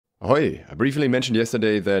Ahoy! I briefly mentioned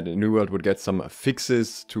yesterday that New World would get some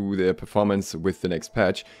fixes to their performance with the next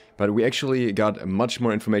patch, but we actually got much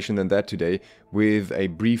more information than that today with a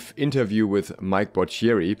brief interview with Mike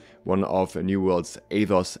Bocchieri, one of New World's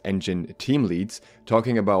Athos engine team leads,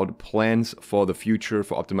 talking about plans for the future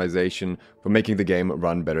for optimization for making the game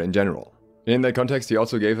run better in general. In that context, he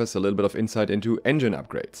also gave us a little bit of insight into engine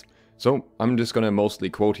upgrades. So I'm just gonna mostly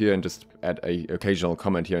quote here and just add an occasional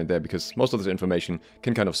comment here and there because most of this information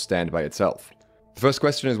can kind of stand by itself. The first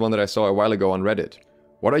question is one that I saw a while ago on Reddit.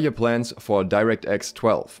 What are your plans for DirectX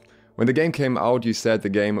 12? When the game came out, you said the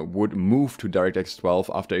game would move to DirectX 12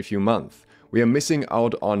 after a few months. We are missing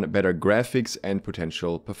out on better graphics and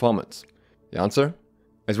potential performance. The answer?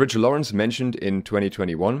 As Rich Lawrence mentioned in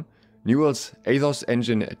 2021, New World's Athos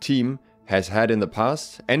engine team has had in the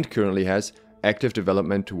past and currently has active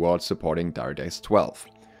development towards supporting DirectX 12.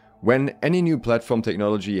 When any new platform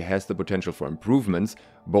technology has the potential for improvements,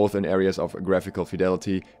 both in areas of graphical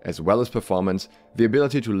fidelity as well as performance, the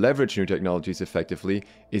ability to leverage new technologies effectively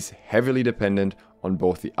is heavily dependent on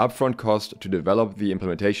both the upfront cost to develop the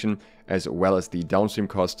implementation as well as the downstream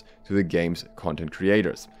cost to the game's content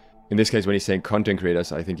creators. In this case, when he's saying content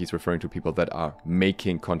creators, I think he's referring to people that are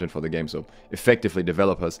making content for the game, so effectively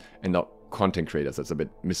developers and not content creators. That's a bit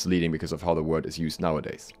misleading because of how the word is used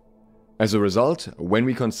nowadays. As a result, when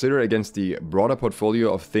we consider against the broader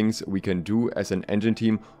portfolio of things we can do as an engine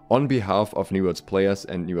team on behalf of New World's players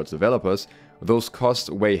and New World's developers, those costs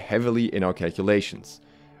weigh heavily in our calculations.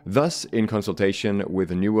 Thus, in consultation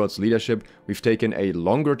with New World's leadership, we've taken a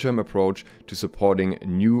longer-term approach to supporting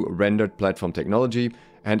new rendered platform technology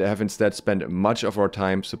and have instead spent much of our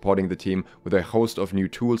time supporting the team with a host of new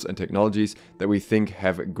tools and technologies that we think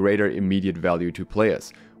have greater immediate value to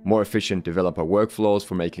players. More efficient developer workflows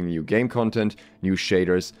for making new game content, new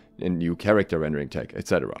shaders, and new character rendering tech,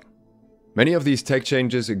 etc. Many of these tech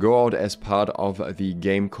changes go out as part of the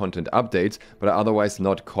game content updates, but are otherwise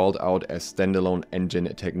not called out as standalone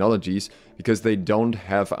engine technologies because they don't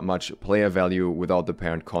have much player value without the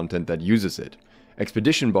parent content that uses it.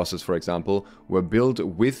 Expedition bosses, for example, were built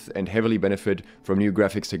with and heavily benefit from new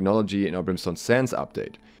graphics technology in our Brimstone Sands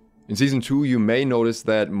update. In Season 2, you may notice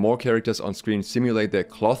that more characters on screen simulate their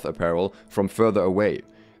cloth apparel from further away.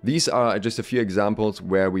 These are just a few examples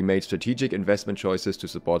where we made strategic investment choices to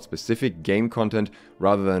support specific game content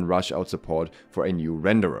rather than rush out support for a new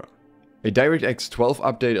renderer. A DirectX 12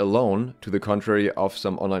 update alone, to the contrary of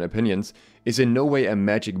some online opinions, is in no way a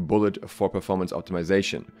magic bullet for performance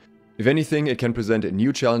optimization. If anything, it can present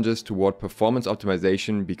new challenges toward performance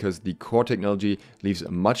optimization because the core technology leaves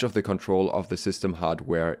much of the control of the system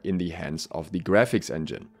hardware in the hands of the graphics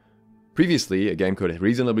engine. Previously, a game could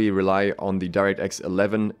reasonably rely on the DirectX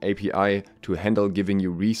 11 API to handle giving you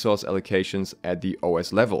resource allocations at the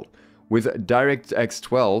OS level. With DirectX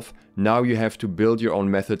 12, now you have to build your own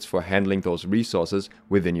methods for handling those resources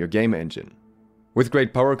within your game engine. With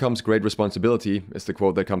great power comes great responsibility, is the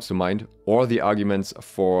quote that comes to mind, or the arguments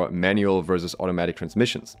for manual versus automatic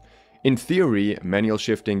transmissions. In theory, manual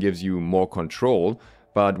shifting gives you more control,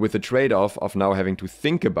 but with the trade-off of now having to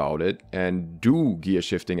think about it and do gear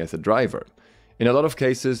shifting as a driver. In a lot of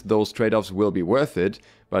cases, those trade-offs will be worth it,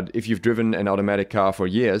 but if you've driven an automatic car for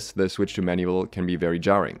years, the switch to manual can be very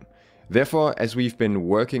jarring. Therefore, as we've been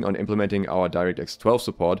working on implementing our DirectX 12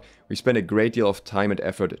 support, we spent a great deal of time and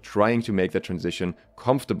effort trying to make that transition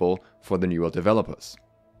comfortable for the New World developers.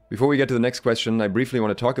 Before we get to the next question, I briefly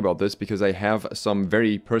want to talk about this because I have some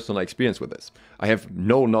very personal experience with this. I have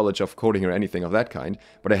no knowledge of coding or anything of that kind,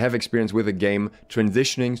 but I have experience with a game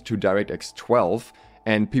transitioning to DirectX 12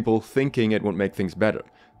 and people thinking it would make things better.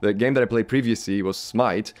 The game that I played previously was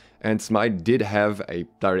Smite, and Smite did have a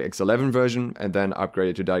DirectX 11 version and then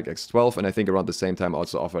upgraded to DirectX 12, and I think around the same time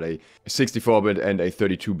also offered a 64-bit and a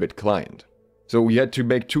 32-bit client. So you had to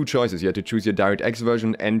make two choices. You had to choose your DirectX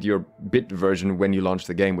version and your bit version when you launched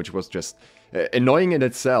the game, which was just annoying in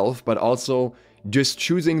itself, but also just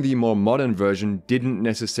choosing the more modern version didn't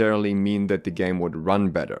necessarily mean that the game would run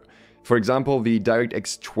better. For example, the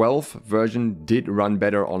DirectX 12 version did run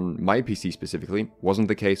better on my PC specifically, wasn't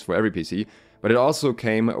the case for every PC, but it also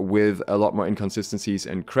came with a lot more inconsistencies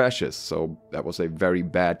and crashes, so that was a very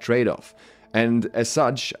bad trade-off. And as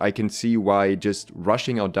such, I can see why just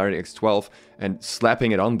rushing out DirectX 12 and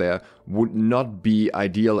slapping it on there would not be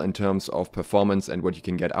ideal in terms of performance and what you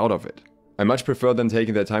can get out of it. I much prefer than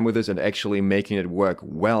taking their time with this and actually making it work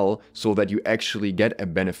well so that you actually get a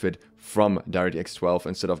benefit from DirectX 12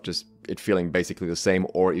 instead of just it feeling basically the same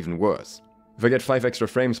or even worse. If I get 5 extra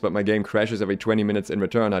frames but my game crashes every 20 minutes in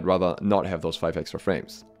return, I'd rather not have those 5 extra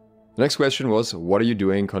frames. The next question was, what are you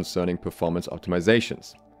doing concerning performance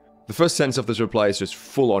optimizations? The first sentence of this reply is just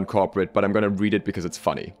full on corporate, but I'm gonna read it because it's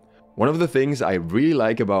funny. One of the things I really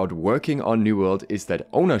like about working on New World is that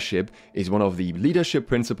ownership is one of the leadership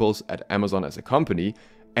principles at Amazon as a company,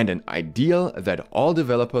 and an ideal that all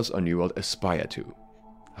developers on New World aspire to.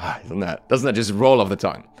 Doesn't that just roll off the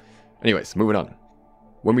tongue? Anyways, moving on.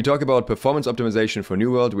 When we talk about performance optimization for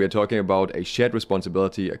New World, we are talking about a shared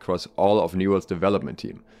responsibility across all of New World's development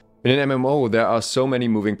team. In an MMO, there are so many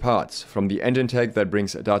moving parts, from the engine tech that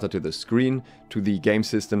brings data to the screen, to the game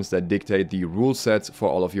systems that dictate the rule sets for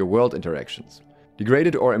all of your world interactions.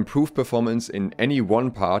 Degraded or improved performance in any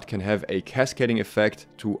one part can have a cascading effect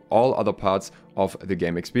to all other parts of the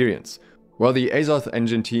game experience. While the SLOTH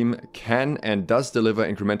engine team can and does deliver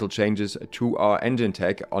incremental changes to our engine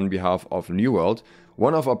tech on behalf of New World,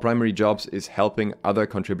 one of our primary jobs is helping other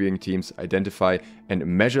contributing teams identify and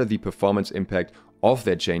measure the performance impact of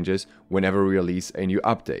their changes whenever we release a new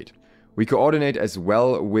update. We coordinate as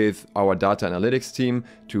well with our data analytics team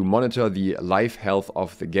to monitor the live health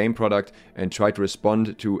of the game product and try to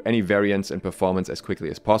respond to any variance in performance as quickly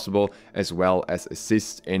as possible, as well as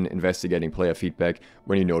assist in investigating player feedback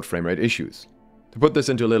when you note frame rate issues. To put this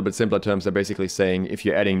into a little bit simpler terms, they're basically saying if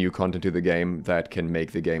you're adding new content to the game, that can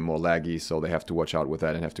make the game more laggy, so they have to watch out with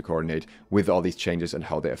that and have to coordinate with all these changes and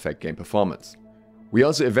how they affect game performance. We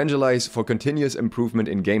also evangelize for continuous improvement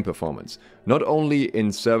in game performance, not only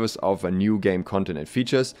in service of a new game content and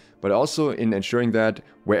features, but also in ensuring that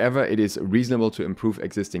wherever it is reasonable to improve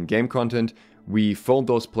existing game content, we fold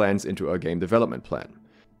those plans into a game development plan.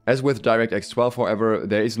 As with DirectX 12, however,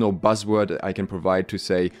 there is no buzzword I can provide to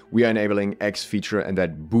say we are enabling X feature and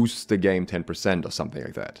that boosts the game 10% or something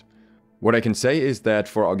like that. What I can say is that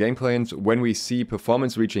for our game plans, when we see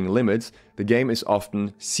performance reaching limits, the game is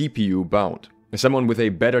often CPU bound. As someone with a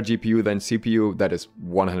better GPU than CPU, that is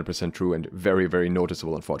 100% true and very, very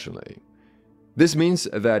noticeable, unfortunately. This means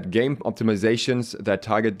that game optimizations that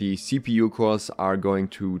target the CPU cores are going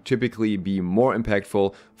to typically be more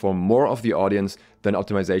impactful for more of the audience than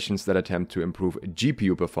optimizations that attempt to improve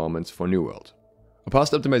GPU performance for New World. Our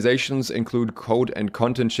past optimizations include code and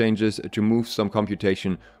content changes to move some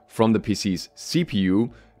computation from the PC's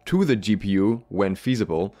CPU to the GPU when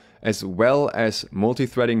feasible, as well as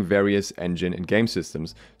multi-threading various engine and game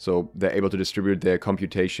systems, so they're able to distribute their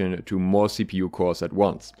computation to more CPU cores at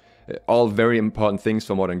once. All very important things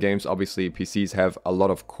for modern games. Obviously, PCs have a lot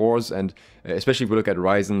of cores, and especially if we look at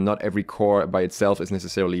Ryzen, not every core by itself is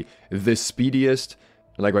necessarily the speediest.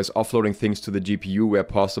 Likewise, offloading things to the GPU where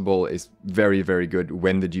possible is very, very good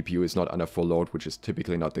when the GPU is not under full load, which is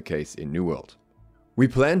typically not the case in New World. We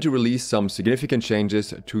plan to release some significant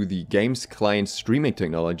changes to the game's client streaming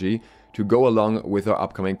technology to go along with our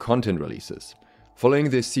upcoming content releases. Following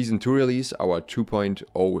this Season 2 release, our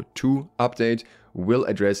 2.02 update will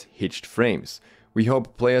address hitched frames. We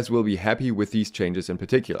hope players will be happy with these changes in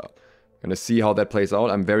particular. Gonna see how that plays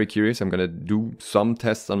out. I'm very curious. I'm gonna do some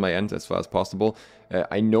tests on my end as far as possible.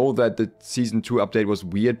 I know that the Season 2 update was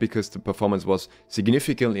weird because the performance was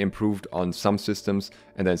significantly improved on some systems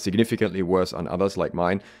and then significantly worse on others like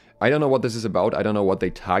mine. I don't know what this is about. I don't know what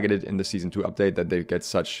they targeted in the Season 2 update that they get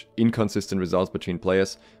such inconsistent results between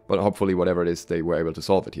players, but hopefully whatever it is, they were able to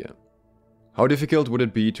solve it here. How difficult would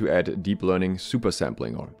it be to add deep learning super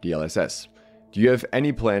sampling or DLSS? Do you have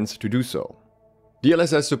any plans to do so?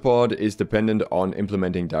 DLSS support is dependent on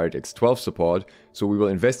implementing DirectX 12 support, so we will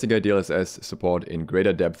investigate DLSS support in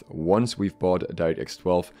greater depth once we've brought DirectX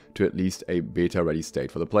 12 to at least a beta-ready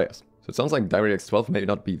state for the players. So it sounds like DirectX 12 may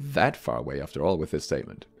not be that far away after all with this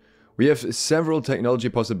statement. We have several technology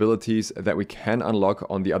possibilities that we can unlock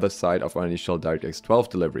on the other side of our initial DirectX 12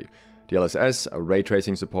 delivery: DLSS,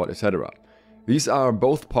 Ray-Tracing support, etc. These are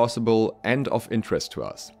both possible and of interest to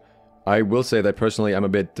us. I will say that personally I'm a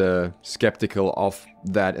bit skeptical of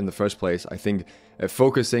that in the first place. I think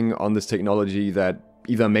focusing on this technology that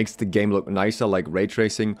either makes the game look nicer like ray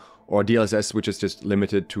tracing or DLSS, which is just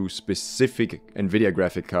limited to specific NVIDIA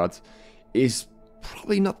graphic cards, is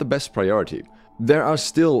probably not the best priority. There are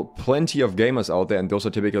still plenty of gamers out there, and those are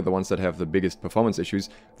typically the ones that have the biggest performance issues,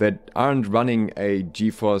 that aren't running a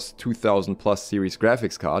GeForce 2000 Plus series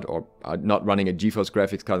graphics card, or are not running a GeForce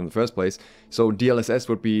graphics card in the first place, so DLSS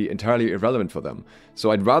would be entirely irrelevant for them. So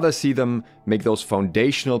I'd rather see them make those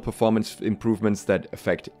foundational performance improvements that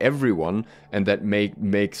affect everyone, and that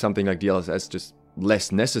make something like DLSS just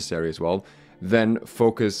less necessary as well, than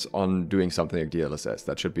focus on doing something like DLSS.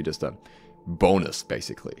 That should be just a bonus,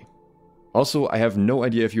 basically. Also, I have no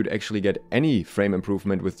idea if you'd actually get any frame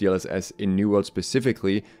improvement with DLSS in New World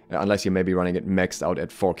specifically, unless you may be running it maxed out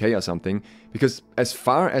at 4K or something, because as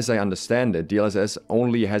far as I understand it, DLSS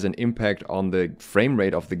only has an impact on the frame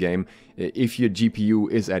rate of the game if your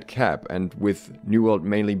GPU is at cap, and with New World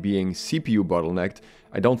mainly being CPU bottlenecked,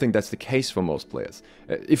 I don't think that's the case for most players.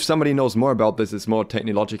 If somebody knows more about this, is more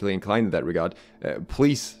technologically inclined in that regard,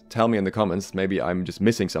 please tell me in the comments. Maybe I'm just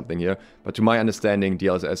missing something here, but to my understanding,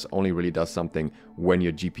 DLSS only really does something when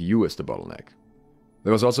your GPU is the bottleneck.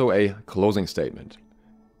 There was also a closing statement.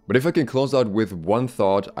 But if I can close out with one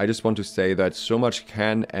thought, I just want to say that so much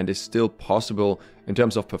can and is still possible in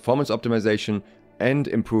terms of performance optimization and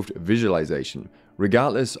improved visualization,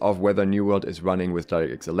 regardless of whether New World is running with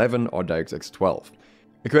DirectX 11 or DirectX 12.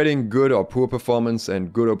 Equating good or poor performance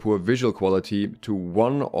and good or poor visual quality to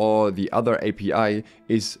one or the other API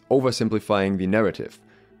is oversimplifying the narrative.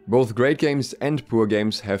 Both great games and poor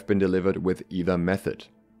games have been delivered with either method.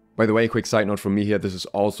 By the way, quick side note from me here, this is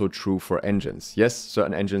also true for engines. Yes,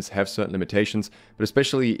 certain engines have certain limitations, but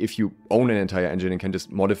especially if you own an entire engine and can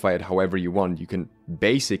just modify it however you want, you can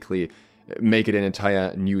basically make it an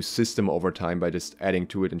entire new system over time by just adding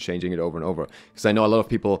to it and changing it over and over. Because I know a lot of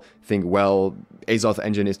people think, well, SLOTH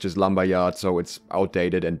engine is just lumberyard, so it's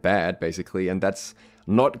outdated and bad, basically, and that's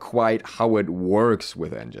not quite how it works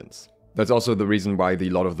with engines. That's also the reason why the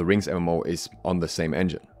Lord of the Rings MMO is on the same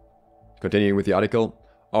engine. Continuing with the article,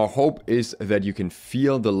 our hope is that you can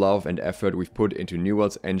feel the love and effort we've put into New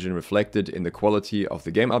World's engine reflected in the quality of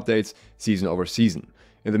the game updates season over season.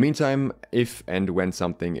 In the meantime, if and when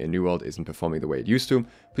something in New World isn't performing the way it used to,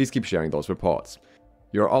 please keep sharing those reports.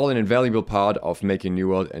 You're all an invaluable part of making New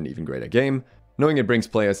World an even greater game. Knowing it brings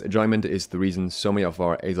players enjoyment is the reason so many of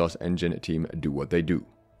our SLOTH engine team do what they do.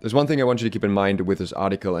 There's one thing I want you to keep in mind with this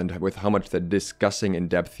article and with how much they're discussing in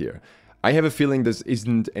depth here. I have a feeling this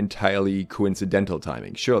isn't entirely coincidental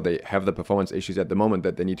timing. Sure, they have the performance issues at the moment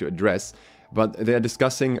that they need to address, but they're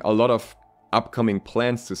discussing a lot of upcoming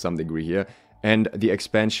plans to some degree here, and the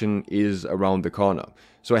expansion is around the corner.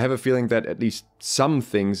 So I have a feeling that at least some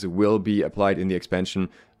things will be applied in the expansion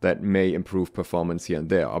that may improve performance here and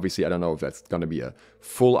there. Obviously, I don't know if that's going to be a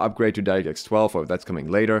full upgrade to DirectX 12 or if that's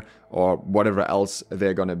coming later or whatever else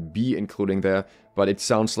they're going to be including there, but it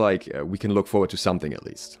sounds like we can look forward to something at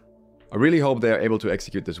least. I really hope they are able to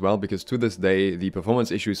execute this well, because to this day, the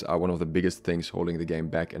performance issues are one of the biggest things holding the game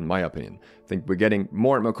back, in my opinion. I think we're getting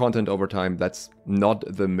more and more content over time. That's not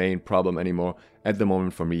the main problem anymore. At the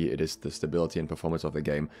moment, for me, it is the stability and performance of the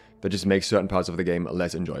game that just makes certain parts of the game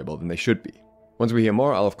less enjoyable than they should be. Once we hear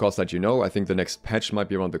more, I'll of course let you know. I think the next patch might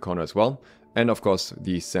be around the corner as well. And of course,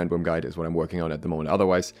 the Sandworm guide is what I'm working on at the moment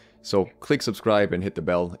otherwise. So click subscribe and hit the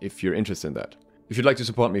bell if you're interested in that. If you'd like to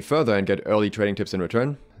support me further and get early trading tips in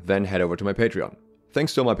return, then head over to my Patreon.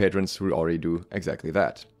 Thanks to all my patrons who already do exactly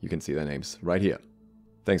that. You can see their names right here.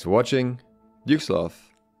 Thanks for watching. DXLOTH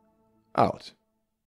out.